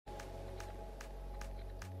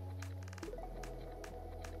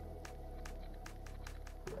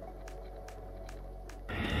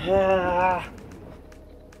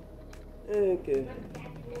Okay,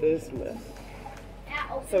 this mess.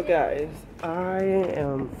 So guys, I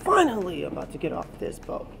am finally about to get off this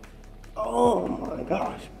boat. Oh my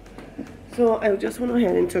gosh. So I just went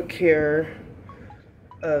ahead and took care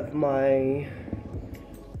of my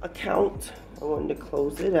account. I wanted to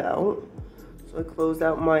close it out. So I closed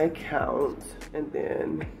out my account and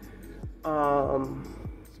then,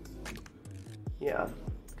 yeah,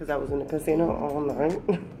 because I was in the casino all night.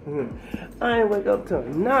 I wake up till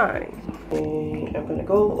 9. And I'm gonna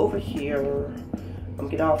go over here. I'm gonna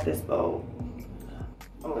get off this boat.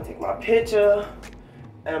 I'm gonna take my picture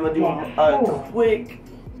and I'm gonna do a quick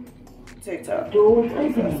TikTok.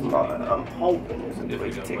 I'm hoping it's a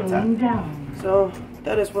quick TikTok. So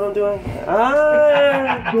that is what I'm doing.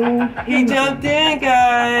 He jumped in,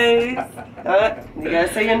 guys. You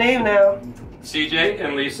gotta say your name now. CJ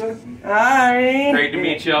and Lisa. Hi. Great to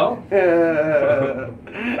meet y'all.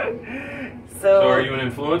 So are you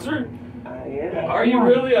an influencer? I am. Are you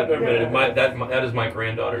really? I've never been. That is my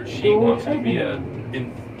granddaughter. She wants to be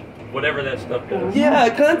in whatever that stuff is. Yeah,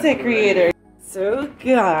 a content creator. So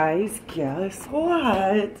guys, guess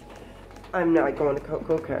what? I'm not going to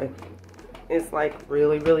CoCoCay. It's like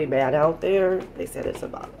really, really bad out there. They said it's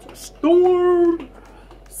about to storm.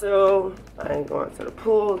 So I ain't going to the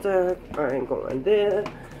pool deck. I ain't going there.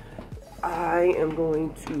 I am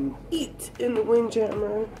going to eat in the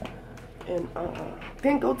Windjammer and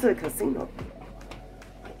then go to the casino.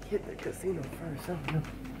 Hit the casino first, I don't know.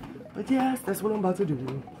 But yes, that's what I'm about to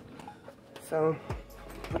do. So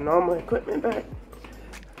putting all my equipment back,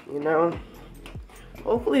 you know.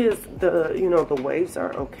 Hopefully it's the, you know, the waves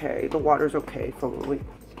are okay. The water's okay for when we're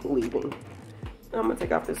leaving. I'm gonna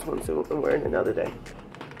take off this swimsuit and wear it another day.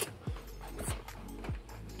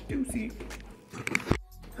 Juicy.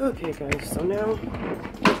 Okay guys, so now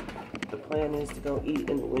the plan is to go eat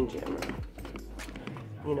in the Windjammer.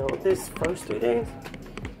 You know, this first 3 days,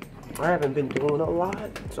 I haven't been doing a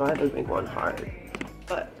lot, so I haven't been going hard.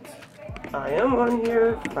 But I am on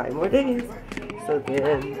here 5 more days, so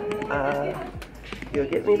then you'll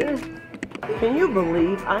get me there. Can you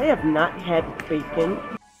believe I have not had bacon?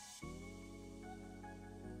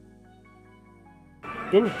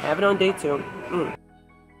 Didn't have it on day 2.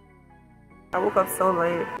 I woke up so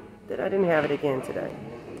late that I didn't have it again today.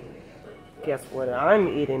 Guess what I'm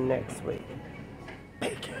eating next week?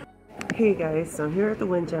 Bacon. Hey guys, so I'm here at the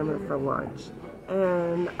Windjammer for lunch.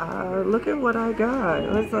 And look at what I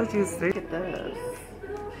got. Let's let you see. Look at this.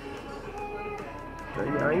 So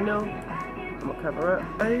now you know. I'm gonna cover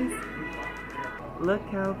up guys. Look,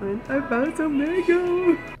 Calvin, I found some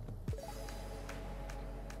mango.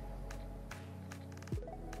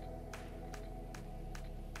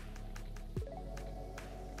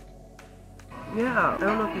 Yeah, I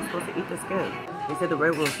don't know if you're supposed to eat the skin. They said the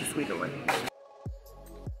red one's the sweeter one.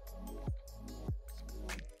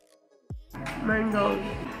 Mango.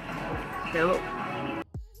 Cantaloupe.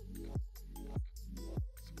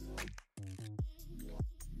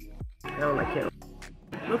 I don't like cantaloupe.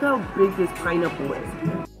 Look how big this pineapple is.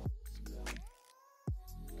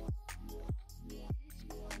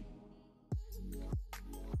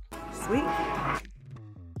 Sweet.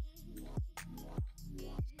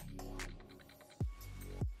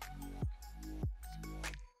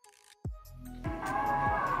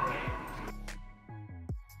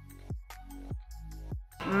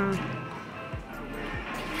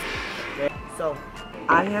 Okay, so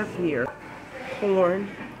I have here corn,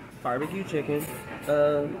 barbecue chicken.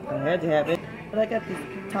 I had to have it, but I got this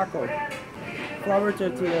taco, flour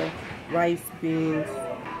tortilla, rice, beans,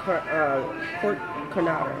 pork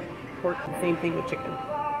canada, pork, same thing with chicken,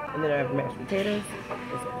 and then I have mashed potatoes.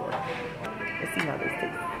 This pork. Let's see how this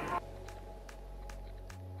tastes.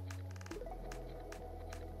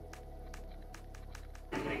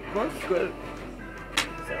 Looks good.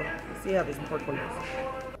 So let's see how this pork one is.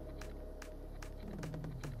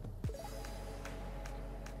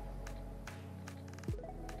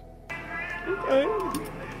 Okay,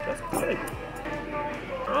 that's good.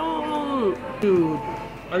 Oh, dude,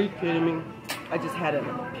 are you kidding me? I just had an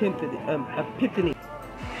epiphany.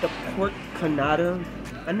 The pork canada.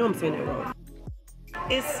 I know I'm saying it wrong.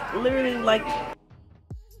 It's literally like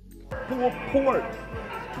pulled pork.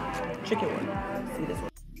 Chicken one. See this one.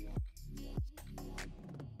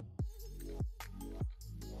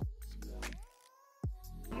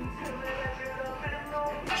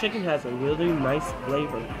 Chicken has a really nice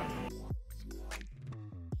flavor.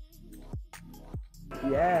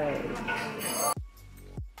 Yes.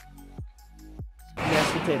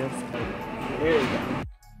 Mashed potatoes. There you go.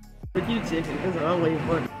 Look at chicken. That's what I'm waiting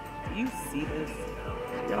for. Do you see this?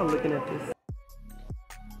 Y'all looking at this?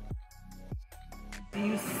 Do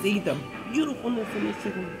you see the beautifulness in this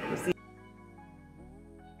chicken? See?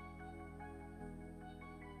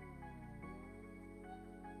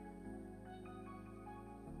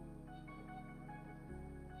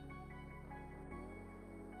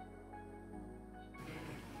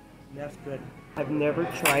 That's good. I've never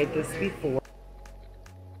tried this before.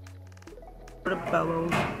 Portobello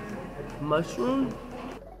mushroom.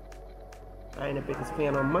 I ain't the biggest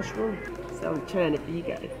fan of mushroom, so I'm trying it for you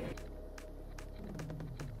guys.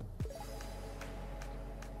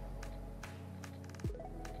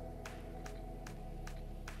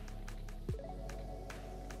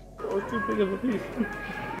 Oh, it's too big of a piece.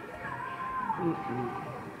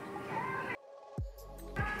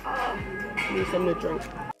 Need something to drink.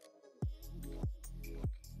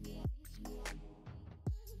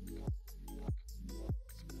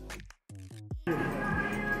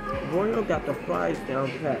 Royal got the fries down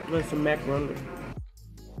pat with some macaroni.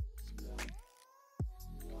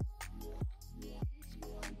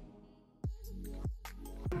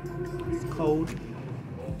 It's cold.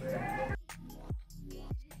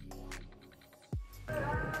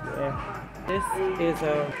 Yeah. This is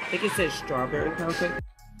I think it says strawberry pound cake.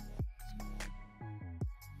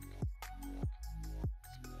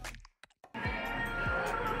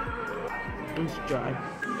 It's dry.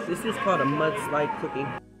 This is called a mudslide cookie.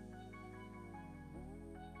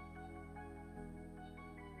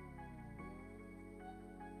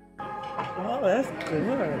 Oh, that's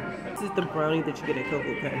good. This is the brownie that you get at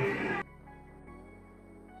CoCoCay.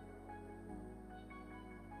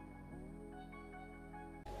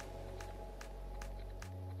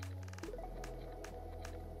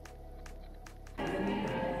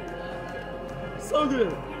 So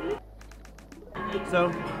good.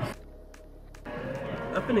 So,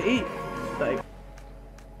 I'm finna eat. Like,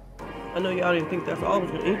 I know y'all didn't think that's all I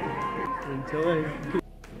was gonna eat. Enjoy.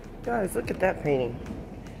 Guys, look at that painting.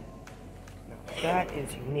 That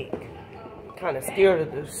is unique. Kind of scared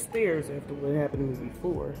of those stairs after what happened to me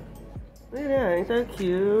before. Look at that, ain't that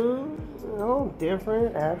cute? Oh,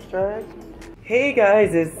 different, abstract. Hey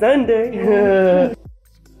guys, it's Sunday.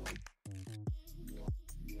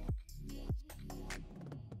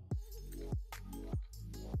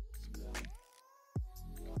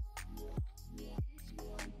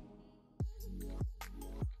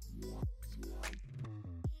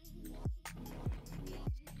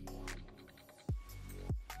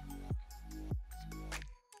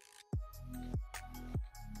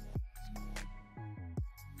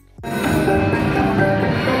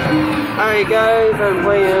 Alright guys, I'm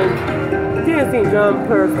playing Dancing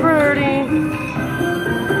Jumper Birdie.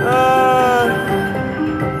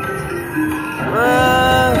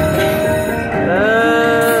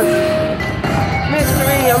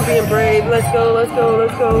 Mystery, I'm being brave. Let's go, let's go,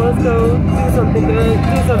 let's go, let's go. Do something good,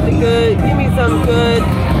 do something good. Give me something good.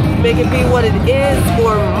 Make it be what it is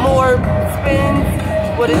or more spins.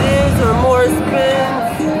 What it is or more spins.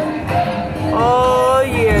 Oh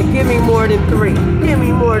yeah, give me more than 3. Give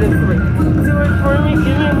me more than 3. Do it for me,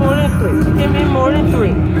 give me more than 3. Give me more than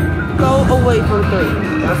 3. Go away from 3.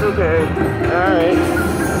 That's okay. Alright.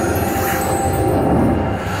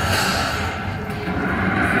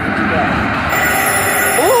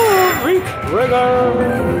 Oh, reach trigger.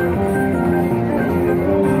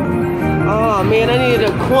 Oh man, I needed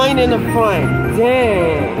a coin in the front.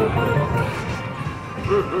 Dang.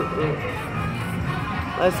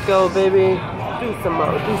 Let's go, baby. Do some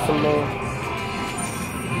more, do some more.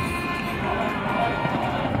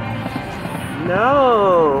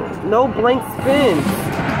 No, no blank spins.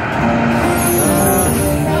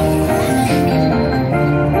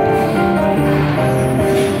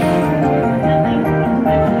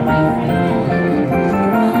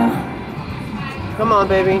 Come on,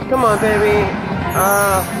 baby. Come on, baby.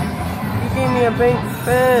 You gave me a blank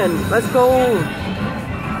spin. Let's go.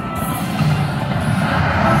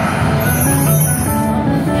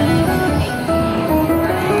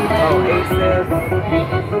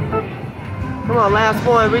 Come on, last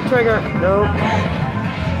one, re-trigger. Nope.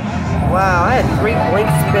 Wow, I had 3 blank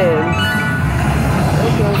spins.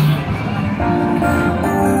 Okay.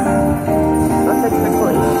 I'll take the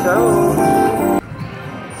coin. So,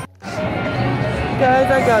 guys,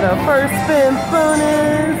 I got a first spin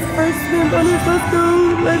bonus. First spin bonus, let's go.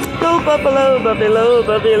 Let's go, Buffalo, Buffalo,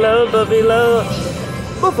 Buffalo, Buffalo.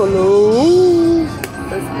 Buffalo.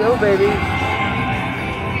 Let's go, baby.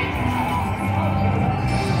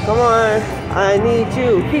 Come on, I need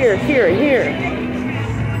you. Here, here, here.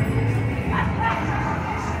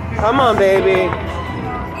 Come on, baby.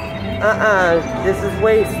 This is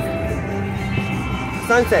waste.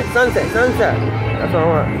 Sunset, sunset, sunset. That's what I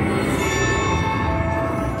want.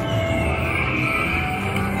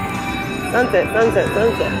 Sunset, sunset,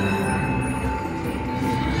 sunset.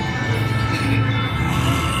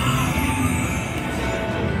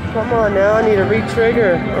 Come on now, I need a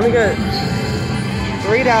re-trigger. Only got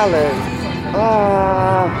 $3.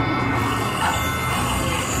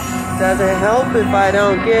 Doesn't help if I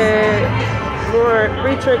don't get more.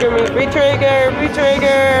 Re-trigger me, re-trigger,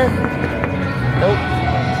 re-trigger. Nope.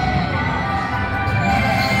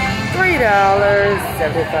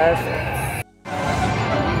 $3.75.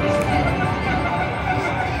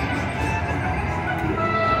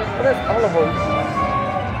 Oh, that's all of them.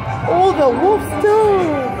 Oh, the wolf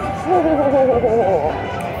stone.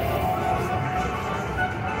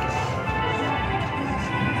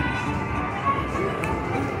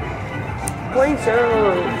 Coin show,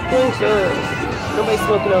 coin show. Nobody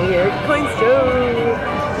smoking over here. Coin show,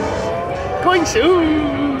 coin show.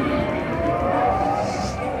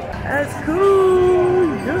 That's cool.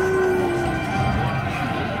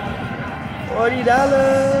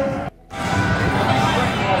 $40.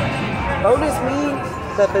 Bonus me.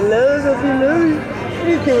 Buffaloes, buffaloes.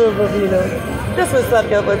 You came with buffalo. This was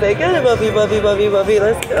sucked up with a good buffy, buffy, buffy, buffy.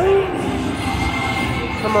 Let's go.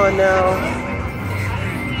 Come on now.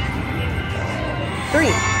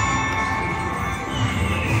 3.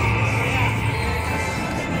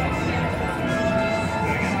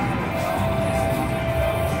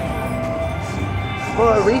 For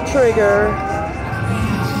a re-trigger.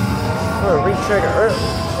 For a re-trigger.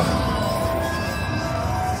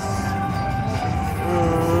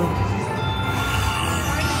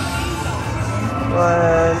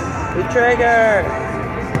 One. Re-trigger.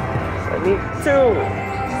 I need 2.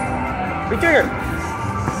 Re-trigger.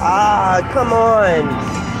 Ah, come on.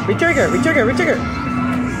 Re-trigger, re-trigger, re-trigger.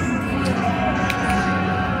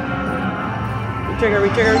 Re-trigger,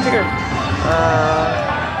 re-trigger, re-trigger.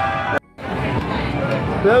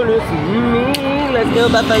 Bonus me. Let's go,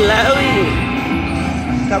 buffalo.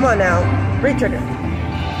 Come on now. Re-trigger.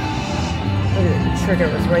 The trigger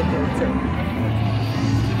was right there, too.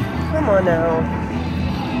 Come on now.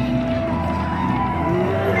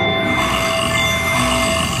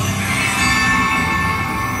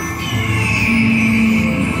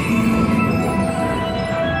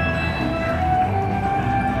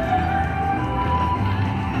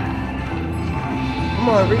 Come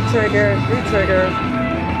on, re-trigger, re-trigger.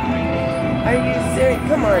 Are you serious?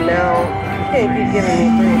 Come on now. You can't keep giving me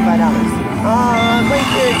 $3 and $5. Ah, right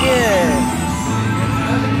there again.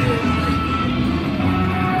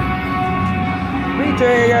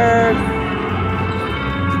 Re-trigger.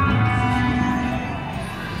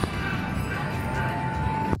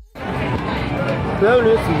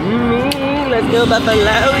 Bonus me. Let's go,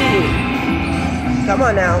 buffalo. Come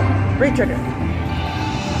on now. Re-trigger.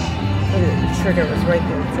 The trigger was right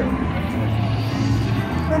there, too.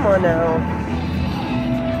 Come on now.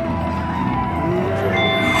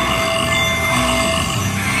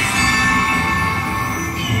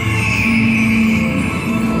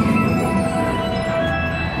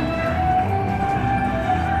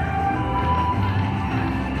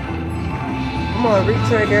 Come on,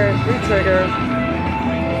 re-trigger, re-trigger.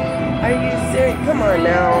 Are you serious? Come on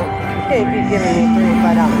now. You can't keep giving me $3 and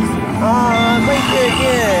 $5. Ah, right there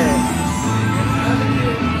again.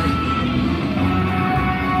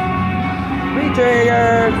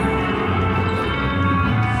 Re-trigger.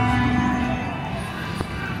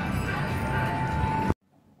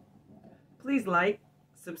 Please like,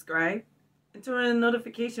 subscribe, and turn on the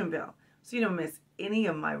notification bell so you don't miss any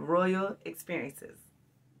of my royal experiences.